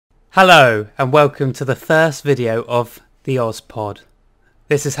Hello and welcome to the first video of the Ozpod.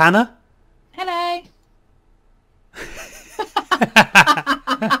 This is Hannah. Hello.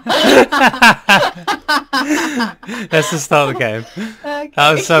 Let's just start the game. Okay.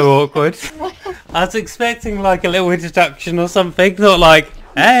 That was so awkward. I was expecting like a little introduction or something, not like,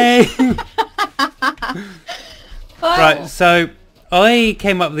 hey! Right, so I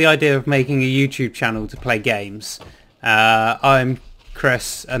came up with the idea of making a YouTube channel to play games. I'm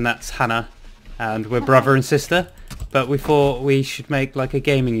Chris and that's Hannah and we're brother and sister, but we thought we should make like a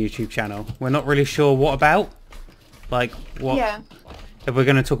gaming YouTube channel. We're not really sure what about, like what, if we're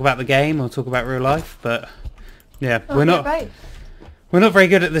going to talk about the game or talk about real life, but yeah, we're not very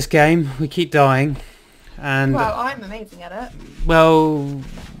good at this game. We keep dying and well, I'm amazing at it. Well,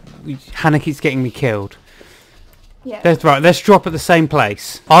 Hannah keeps getting me killed. Yeah. That's right, let's drop at the same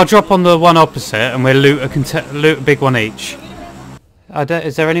place. I'll drop on the one opposite and we'll loot a big one each.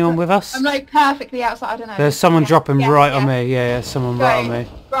 Is there anyone with us? I'm like perfectly outside, I don't know. There's someone dropping right on me. Yeah, someone right on me.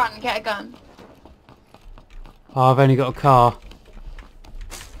 Run, get a gun. Oh, I've only got a car.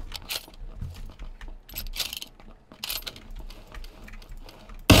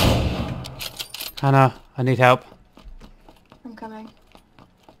 Hannah, I need help. I'm coming.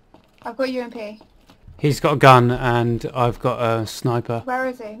 I've got UMP. He's got a gun and I've got a sniper. Where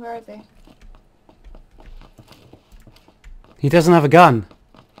is he? Where is he? He doesn't have a gun.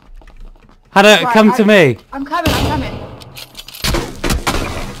 Hannah, Right, come to me. I'm coming, I'm coming.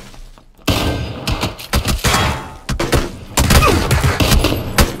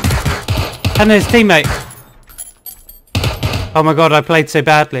 Hannah, his teammate. Oh my god, I played so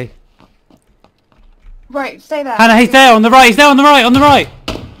badly. Right, stay there. Hannah, he's there on the right. He's there on the right. On the right.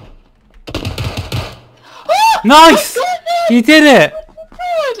 Nice! You did it.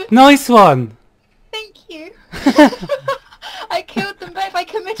 Good. Nice one. Thank you. I killed them both. I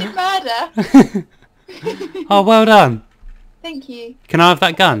committed murder. Oh, well done. Thank you. Can I have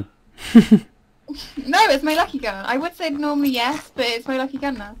that gun? No, it's my lucky gun. I would say normally yes, but it's my lucky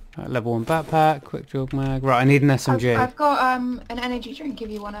gun now. Right, level 1 backpack, quick draw mag. Right, I need an SMG. I've got an energy drink if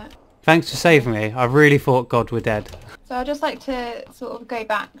you want it. Thanks for saving me. I really thought God were dead. So I'd just like to sort of go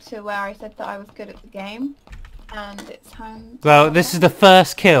back to where I said that I was good at the game. And it's time to... Well, this is the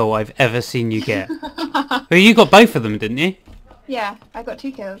first kill I've ever seen you get. Well, you got both of them, didn't you? Yeah, I got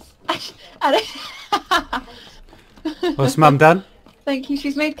 2 kills. What's Mum done? Thank you,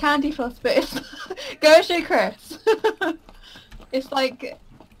 she's made candy floss, but it's... Go and show Chris. It's like...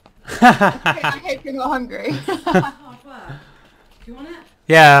 I hope you're not hungry. Hard work. Do you want it?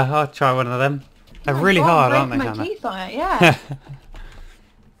 Yeah, I'll try one of them. They're really hard, aren't they, my Hannah? teeth on it, yeah.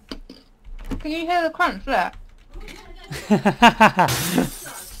 Can you hear the crunch? Look.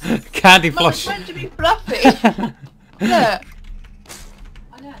 Candy Mum, floss. it's meant to be fluffy. Look.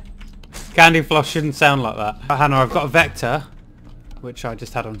 I know. Candy floss shouldn't sound like that. Hannah, I've got a Vector, which I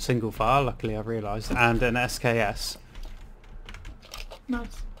just had on single fire, luckily I realised, and an SKS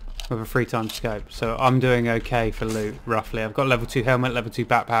Nice. with a 3x scope. So I'm doing okay for loot, roughly. I've got level 2 helmet, level 2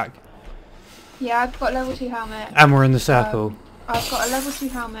 backpack. Yeah, I've got level 2 helmet. And we're in the circle. I've got a level 2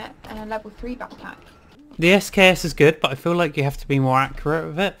 helmet and a level 3 backpack. The SKS is good, but I feel like you have to be more accurate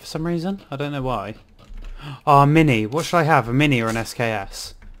with it for some reason. I don't know why. Oh, a mini. What should I have? A mini or an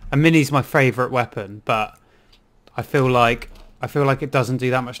SKS? A mini's my favourite weapon, but I feel like it doesn't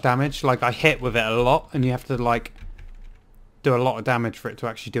do that much damage. Like I hit with it a lot, and you have to like do a lot of damage for it to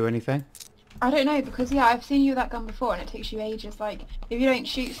actually do anything. I don't know, because yeah, I've seen you with that gun before and it takes you ages. Like, if you don't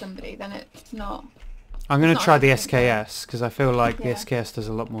shoot somebody, then it's not... I'm going to It's try not the a good thing. SKS, because I feel like the Yeah. SKS does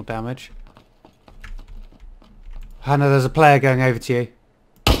a lot more damage. Hannah, there's a player going over to you.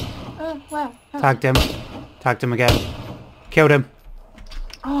 Oh, where? Oh. Tagged him. Tagged him again. Killed him.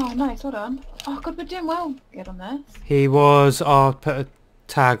 Oh, nice, hold on. Oh god, we're doing well. Good on this. He was... Oh, I'll put a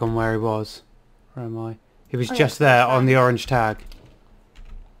tag on where he was. Where am I? He was Oh, just yeah, there that's on fine. the orange tag.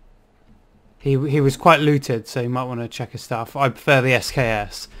 He was quite looted, so you might want to check his stuff. I prefer the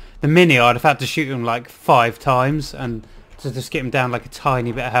SKS. The mini, I'd have had to shoot him like 5 times and to just get him down like a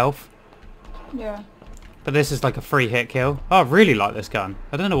tiny bit of health. Yeah. But this is like a free hit kill. Oh, I really like this gun.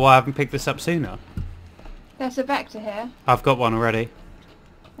 I don't know why I haven't picked this up sooner. There's a Vector here I've got one already.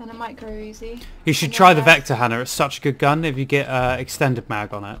 and a micro Uzi. You should And try then the Vector, Hannah. It's such a good gun if you get extended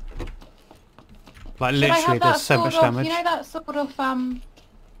mag on it. Like Should I literally have that does so sort much of, damage. You know that sort of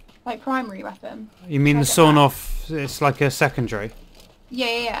like primary weapon? You mean the Should I sawn get that? off? It's like a secondary.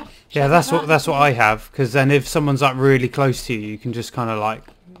 Yeah. Should Yeah, I that's get what that? I have. Because then if someone's like really close to you, you can just kind of like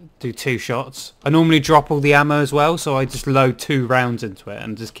do 2 shots. I normally drop all the ammo as well, so I just load 2 rounds into it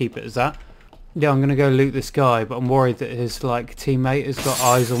and just keep it as that. Yeah, I'm gonna go loot this guy, but I'm worried that his like teammate has got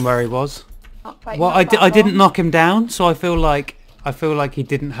eyes on where he was. Like, Well, not that I didn't long. knock him down, so I feel like he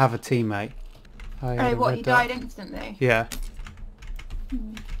didn't have a teammate. Oh, Oh, what? He died instantly. Yeah.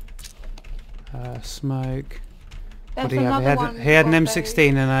 Hmm. Smoke. There's What do you have? another one. He had an of M16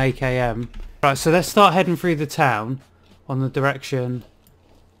 and an AKM. Right, so let's start heading through the town on the direction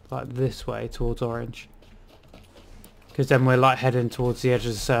like this way towards Orange. Because then we're like heading towards the edge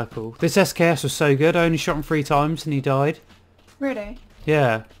of the circle. This SKS was so good. I only shot him 3 times and he died. Really?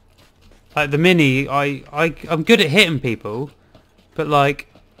 Yeah. Like the Mini, I'm good at hitting people, but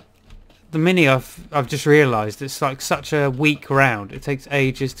like the Mini, I've just realised it's like such a weak round. It takes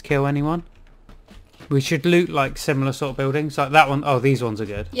ages to kill anyone. We should loot like similar sort of buildings, like that one. Oh, these ones are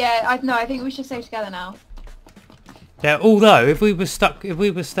good. Yeah, I think we should stay together now. Yeah. Although if we were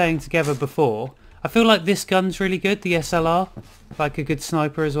staying together before, I feel like this gun's really good. The SLR, like a good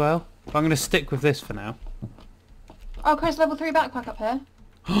sniper as well. But I'm gonna stick with this for now. Oh, Chris, level 3 backpack up here.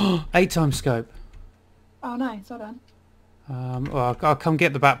 8x scope. Oh, nice. Well done. Well, I'll come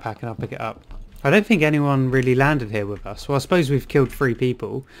get the backpack and I'll pick it up. I don't think anyone really landed here with us. Well, I suppose we've killed 3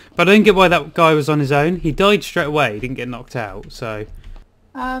 people. But I don't get why that guy was on his own. He died straight away. He didn't get knocked out, so...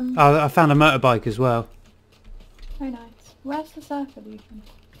 Oh, I found a motorbike as well. Oh, nice. Where's the circle you can...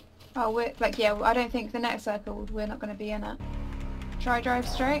 Oh, we're... Like, yeah, I don't think the next circle, we're not going to be in it. Try drive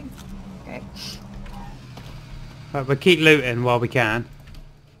straight? Okay. Right, but keep looting while we can.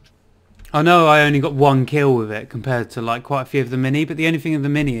 I know I only got 1 kill with it compared to like quite a few of the Mini, but the only thing of the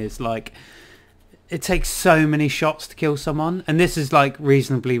Mini is like... It takes so many shots to kill someone, and this is like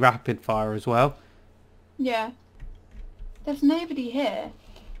reasonably rapid fire as well. Yeah. There's nobody here.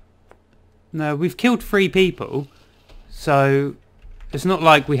 No, we've killed 3 people, so it's not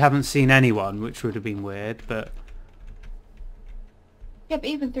like we haven't seen anyone, which would have been weird, but... Yeah, but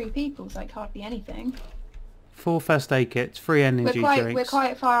even 3 people's like hardly anything. 4 first aid kits, 3 energy drinks. We're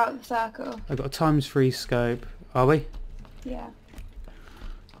quite far out of the circle. I've got a ×3 scope. Are we? Yeah.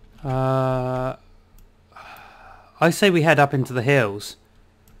 I say we head up into the hills.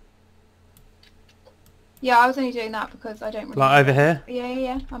 Yeah, I was only doing that because I don't remember. Like over here?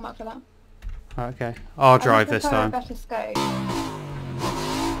 Yeah, I'm up for that. Okay, I'll drive this I time. better scope.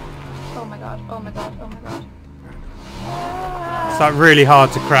 Oh my god, oh my god, oh my god. It's like really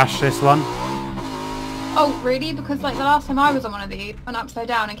hard to crash this one. Oh, really? Because like the last time I was on one of these, went upside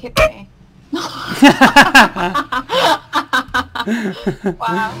down and kicked me.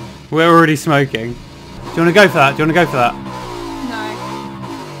 Wow. We're already smoking. Do you want to go for that? Do you want to go for that? No.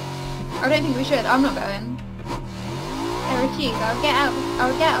 I don't think we should. I'm not going. I refuse. I'll get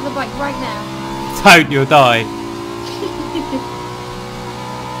out of the bike right now. Don't, you'll die.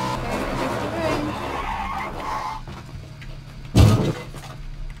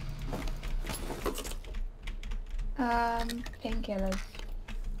 Painkillers.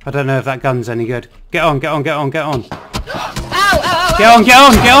 I don't know if that gun's any good. Get on, get on, get on, get on. Ow, ow, ow, Get on, get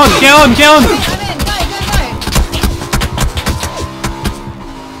on, get on, get on, get on! I'm in, go.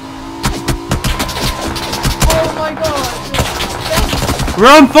 Oh my god.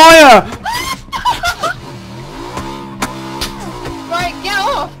 We're on fire! Right, get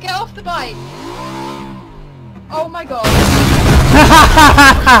off the bike. Oh my god.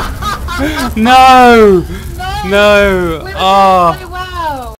 No! No! No! We were Oh! so